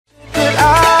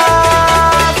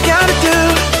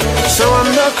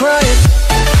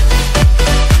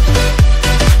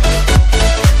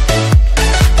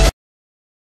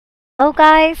Hello,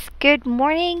 guys. Good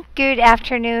morning, good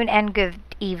afternoon, and good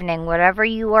evening, wherever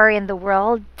you are in the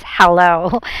world.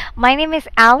 Hello. My name is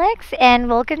Alex, and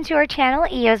welcome to our channel,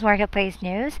 EOS Marketplace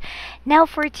News. Now,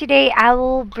 for today, I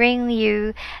will bring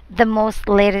you the most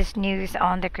latest news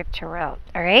on the crypto world.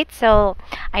 All right. So,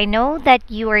 I know that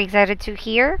you are excited to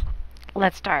hear.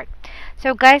 Let's start.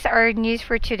 So, guys, our news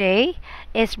for today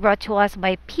is brought to us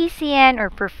by PCN or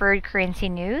Preferred Currency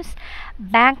News.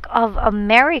 Bank of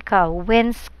America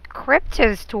wins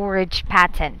crypto storage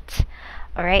patent.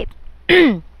 All right.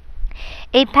 A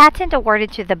patent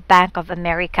awarded to the Bank of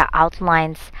America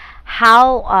outlines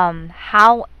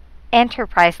how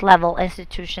enterprise level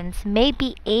institutions may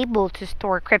be able to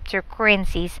store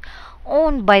cryptocurrencies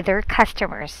owned by their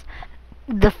customers.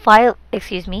 The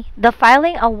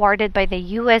filing awarded by the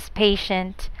U.S.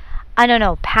 Patent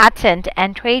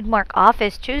and Trademark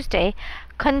Office Tuesday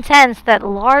contends that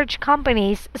large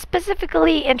companies,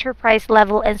 specifically enterprise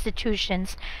level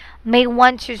institutions, may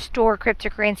want to store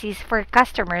cryptocurrencies for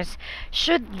customers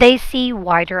should they see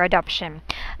wider adoption.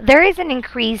 There is an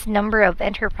increased number of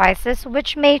enterprises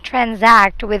which may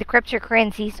transact with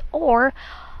cryptocurrencies or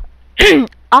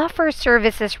offer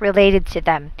services related to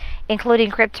them, including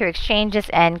crypto exchanges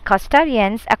and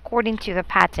custodians, according to the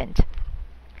patent.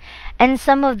 And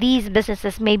some of these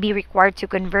businesses may be required to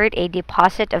convert a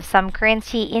deposit of some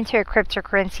currency into a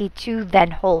cryptocurrency to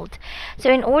then hold. So,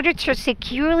 in order to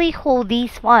securely hold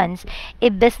these funds, a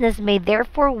business may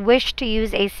therefore wish to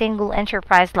use a single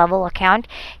enterprise level account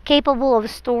capable of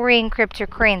storing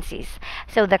cryptocurrencies.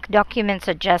 So, the document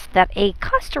suggests that a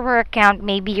customer account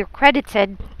may be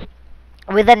accredited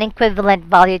with an equivalent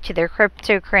value to their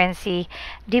cryptocurrency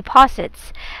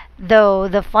deposits, though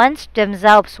the funds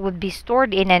themselves would be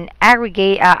stored in an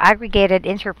aggregated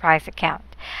enterprise account.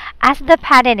 As the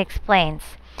patent explains,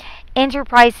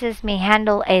 enterprises may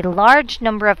handle a large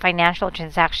number of financial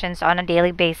transactions on a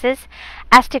daily basis.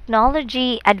 As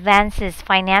technology advances,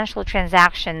 financial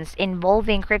transactions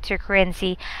involving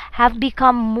cryptocurrency have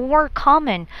become more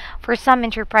common. For some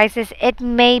enterprises, it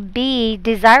may be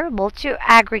desirable to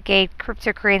aggregate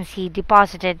cryptocurrency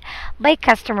deposited by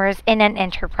customers in an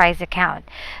enterprise account.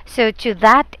 So, to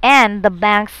that end, the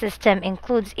bank's system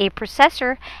includes a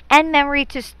processor and memory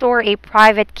to store a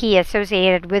private key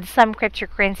associated with some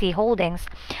cryptocurrency holdings.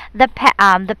 The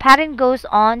patent goes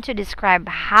on to describe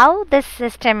how this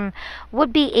system would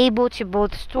be able to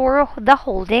both store the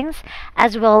holdings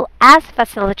as well as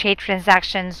facilitate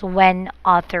transactions when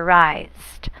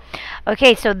authorized.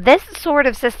 Okay, so this sort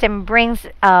of system brings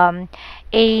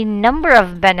a number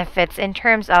of benefits in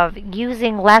terms of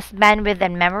using less bandwidth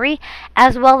and memory,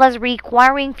 as well as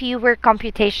requiring fewer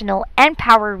computational and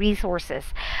power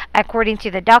resources. According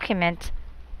to the document,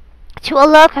 to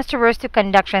allow customers to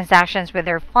conduct transactions with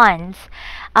their funds,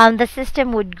 the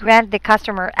system would grant the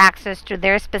customer access to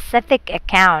their specific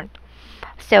account.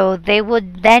 So they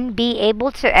would then be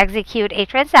able to execute a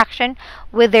transaction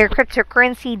with their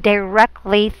cryptocurrency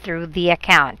directly through the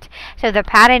account. So the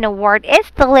patent award is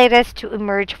the latest to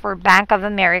emerge for Bank of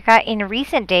America in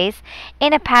recent days.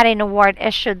 In a patent award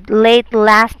issued late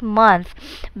last month,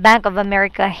 Bank of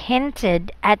America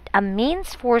hinted at a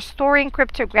means for storing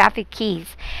cryptographic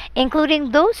keys,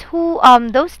 including those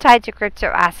tied to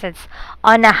crypto assets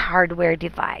on a hardware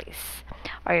device.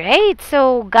 Alright,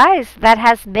 so guys, that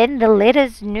has been the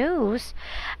latest news.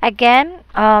 Again,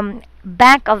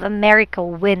 Bank of America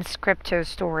wins crypto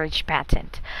storage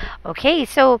patent. Okay,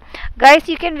 so guys,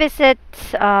 you can visit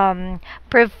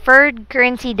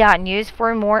preferredcurrency.news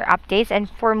for more updates and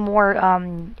for more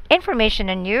information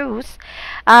and news.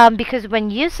 Because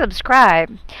when you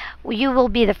subscribe, you will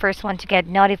be the first one to get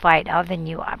notified of the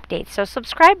new updates. So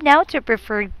subscribe now to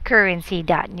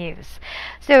preferredcurrency.news.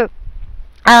 So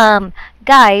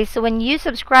guys, when you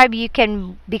subscribe, you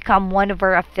can become one of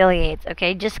our affiliates.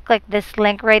 Okay, just click this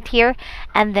link right here,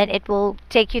 and then it will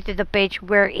take you to the page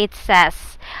where it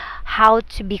says how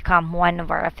to become one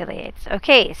of our affiliates.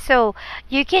 Okay, so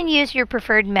you can use your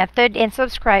preferred method in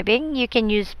subscribing. You can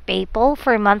use PayPal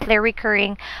for monthly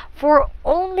recurring for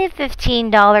only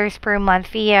 $15 per month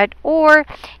fiat, or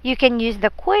you can use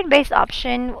the Coinbase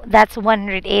option. That's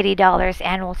 $180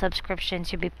 annual subscription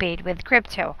to be paid with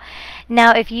crypto.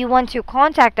 Now, if you want to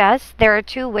contact us, there are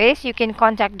two ways. You can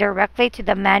contact directly to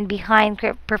the man behind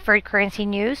Preferred Currency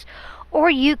News, or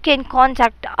you can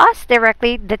contact us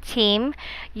directly, the team.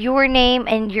 Your name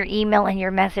and your email and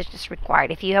your message is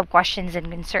required if you have questions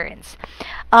and concerns.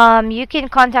 You can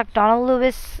contact Donald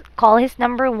Lewis. Call his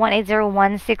number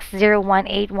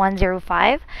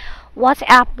 1-801-601-8105.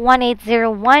 WhatsApp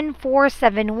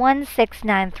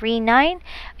 1-801-471-6939.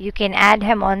 You can add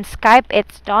him on Skype.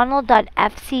 It's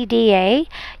Donald.fcda.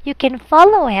 You can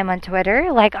follow him on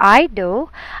Twitter like I do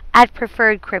at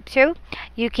Preferred Crypto.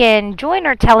 You can join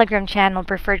our Telegram channel,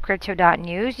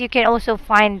 preferredcrypto.news. You can also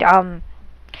find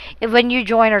when you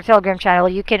join our Telegram channel,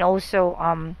 you can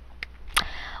also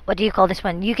what do you call this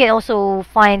one? You can also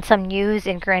find some news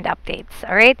and current updates.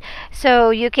 All right,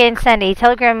 so you can send a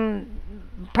Telegram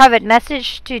private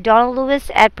message to Donald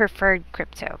Lewis at Preferred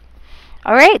Crypto.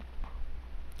 All right.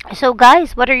 So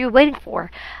guys, what are you waiting for?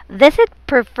 Visit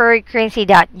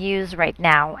preferredcurrency.news right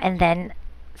now and then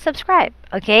subscribe.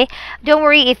 Okay. Don't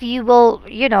worry if you will,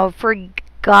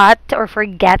 forgot or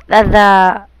forget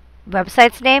the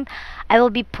website's name. I will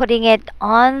be putting it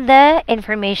on the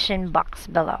information box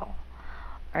below.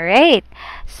 All right.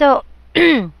 So,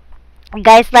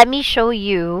 guys, let me show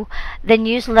you the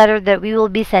newsletter that we will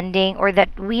be sending or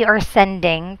that we are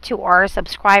sending to our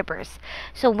subscribers.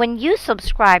 So, when you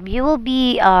subscribe, you will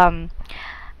be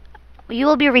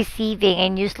receiving a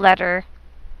newsletter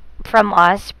from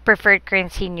us, Preferred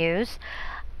Currency News,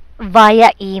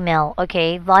 via email,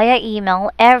 okay? Via email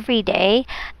every day.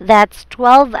 That's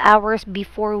 12 hours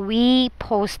before we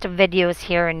post videos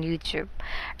here on YouTube,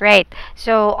 right?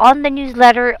 So on the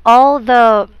newsletter, all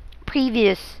the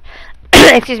previous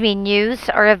excuse me, news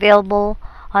are available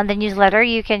on the newsletter.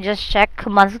 You can just check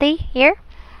monthly here.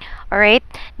 All right.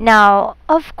 Now,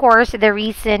 of course, the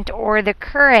recent or the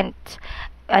current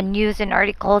news and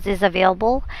articles is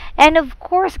available. And of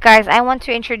course, guys, I want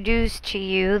to introduce to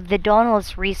you the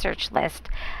Donald's research list.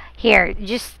 Here,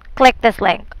 just click this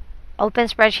link. Open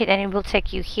spreadsheet and it will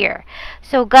take you here.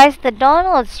 So guys, the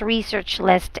Donald's research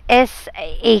list is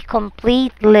a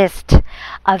complete list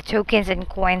of tokens and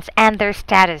coins and their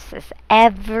statuses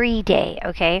every day,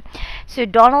 okay? So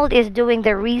Donald is doing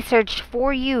the research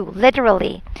for you,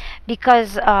 literally,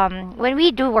 because when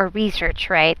we do our research,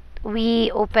 right, we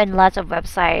open lots of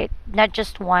website, not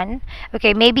just one.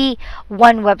 Okay, maybe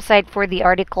one website for the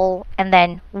article, and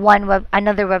then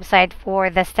another website for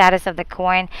the status of the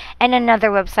coin, and another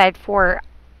website for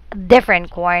different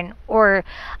coin. Or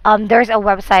there's a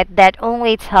website that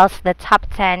only tells the top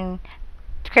 10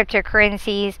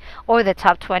 cryptocurrencies or the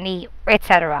top 20,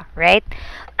 etc., right?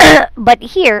 But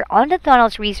here on the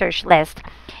Donald's research list,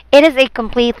 it is a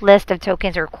complete list of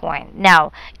tokens or coin.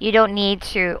 Now, you don't need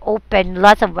to open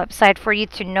lots of websites for you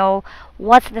to know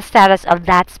what's the status of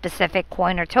that specific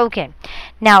coin or token.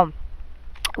 Now,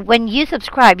 when you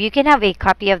subscribe, you can have a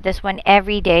copy of this one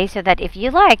every day so that if you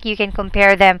like, you can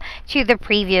compare them to the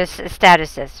previous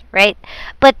statuses, right?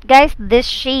 But guys, this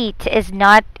sheet is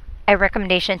not a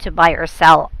recommendation to buy or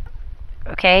sell.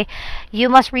 Okay, you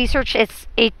must research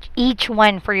each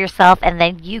one for yourself and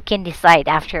then you can decide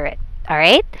after it. All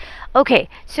right. Okay,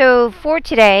 so for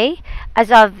today,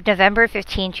 as of November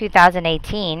 15,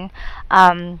 2018,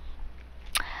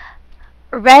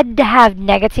 red have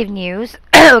negative news.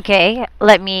 Okay,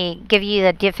 let me give you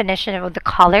the definition of the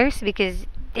colors because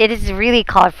it is really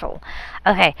colorful.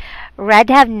 Okay,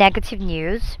 red have negative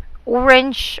news.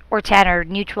 Orange or tan are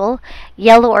neutral.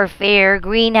 Yellow or fair.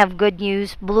 Green have good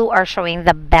news. Blue are showing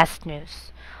the best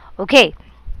news. Okay,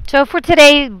 so for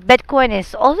today, Bitcoin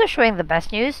is also showing the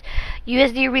best news.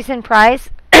 USD recent price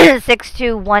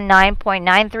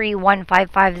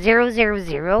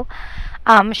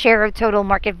 6219.9315500. Share of total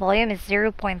market volume is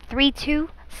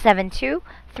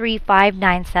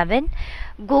 0.32723597.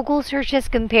 Google searches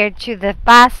compared to the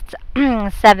past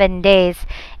 7 days,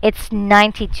 it's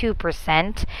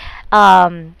 92%.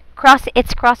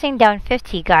 It's crossing down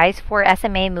 50, guys, for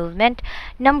SMA movement.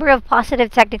 Number of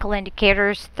positive technical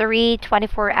indicators,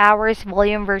 24 hours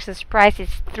volume versus price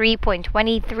is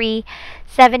 3.23.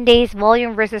 7 days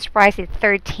volume versus price is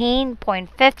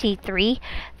 13.53.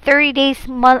 30 days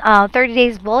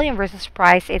volume versus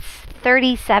price, it's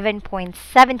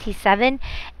 37.77,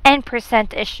 and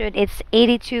percent issued, it's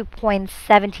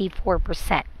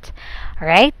 82.74%. All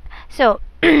right, so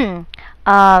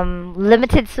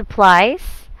limited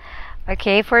supplies,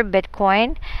 okay, for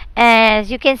Bitcoin. And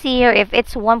as you can see here, if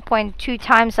it's 1.2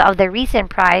 times of the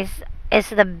recent price is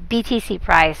the BTC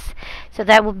price, so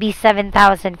that would be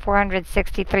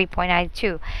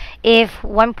 7,463.92. If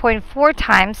 1.4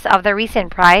 times of the recent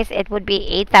price, it would be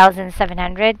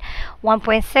 8,700.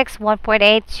 1.6,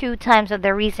 1.8, 2 times of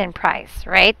the recent price,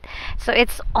 right? So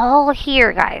it's all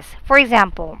here, guys. For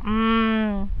example,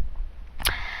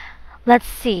 let's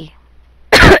see.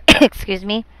 Excuse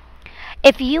me.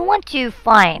 If you want to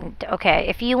find,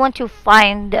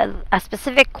 a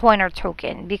specific coin or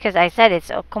token, because I said it's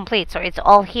complete, so it's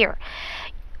all here.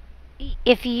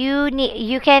 if you need,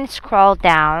 you can scroll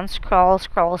down, scroll,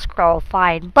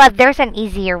 fine. But there's an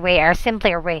easier way or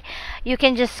simpler way. You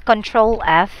can just control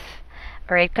F,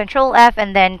 alright, control F,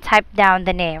 and then type down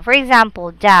the name. For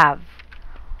example, DAV.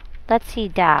 Let's see,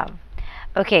 DAV.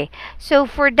 Okay, so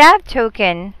for DAV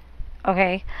token,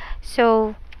 okay,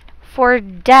 so for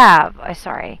DAV,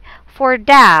 for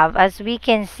DAV, as we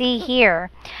can see here,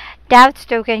 DAV's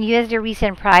token USD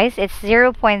recent price, it's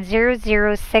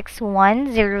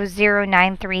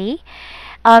 0.00610093.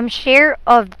 Share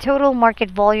of total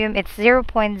market volume, it's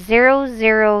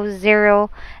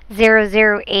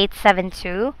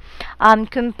 0.000000872.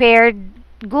 Compared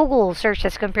Google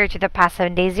searches compared to the past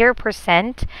 7 days,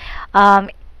 0%.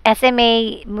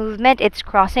 SMA movement, it's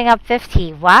crossing up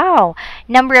 50. Wow.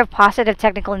 Number of positive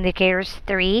technical indicators,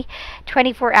 3.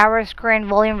 24 hours current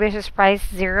volume versus price,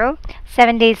 0.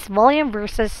 7 days volume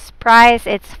versus price,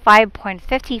 it's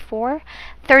 5.54.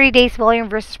 30 days volume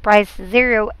versus price,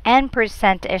 0. And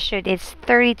percent issued, it's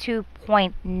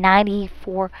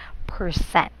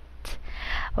 32.94%.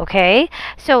 Okay?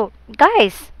 So,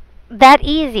 guys, that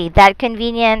easy, that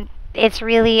convenient. It's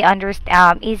really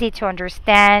easy to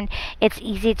understand. It's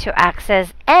easy to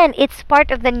access, and it's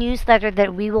part of the newsletter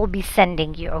that we will be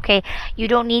sending you. Okay, you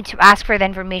don't need to ask for the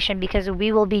information because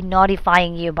we will be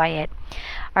notifying you by it.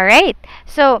 All right.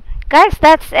 So, guys,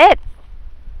 that's it.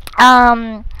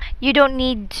 You don't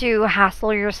need to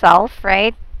hassle yourself,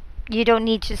 right? You don't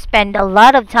need to spend a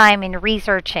lot of time in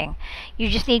researching. You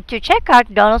just need to check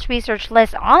out Donald's research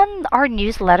list on our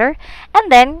newsletter, and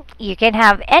then you can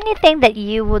have anything that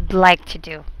you would like to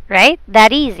do, right?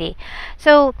 That easy.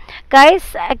 So,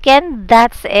 guys, again,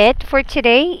 that's it for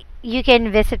today. You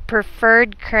can visit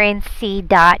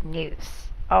preferredcurrency.news.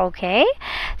 Okay,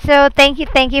 so thank you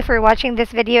for watching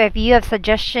this video. If you have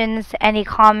suggestions, any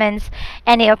comments,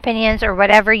 any opinions, or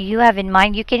whatever you have in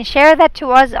mind, you can share that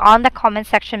to us on the comment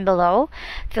section below.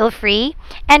 Feel free,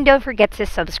 and don't forget to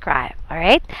subscribe. All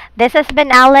right, this has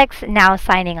been Alex, now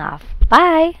signing off.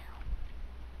 Bye.